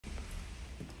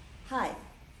Hi,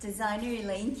 designer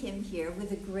Elaine Kim here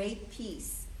with a great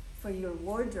piece for your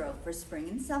wardrobe for spring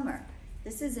and summer.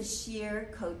 This is a sheer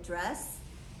coat dress.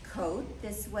 Coat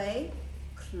this way,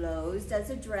 closed as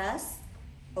a dress,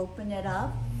 open it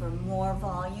up for more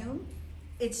volume.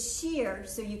 It's sheer,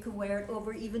 so you can wear it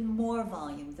over even more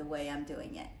volume the way I'm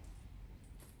doing it.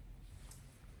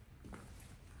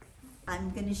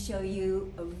 I'm going to show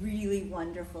you a really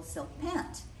wonderful silk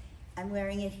pant. I'm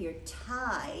wearing it here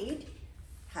tied,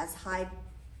 has high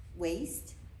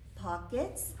waist,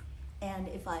 pockets, and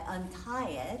if I untie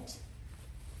it,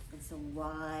 it's a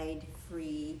wide,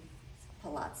 free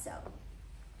palazzo.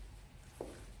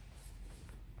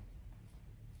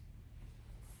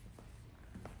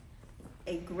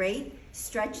 A great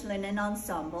stretch linen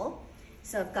ensemble.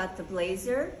 So I've got the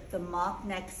blazer, the mock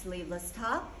neck sleeveless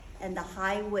top, and the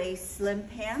high waist slim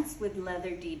pants with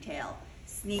leather detail.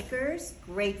 Sneakers,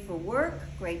 great for work,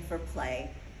 great for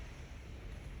play.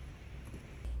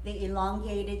 The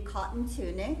elongated cotton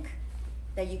tunic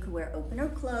that you can wear open or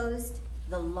closed,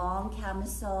 the long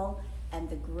camisole, and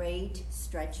the great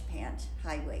stretch pant,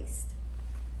 high waist.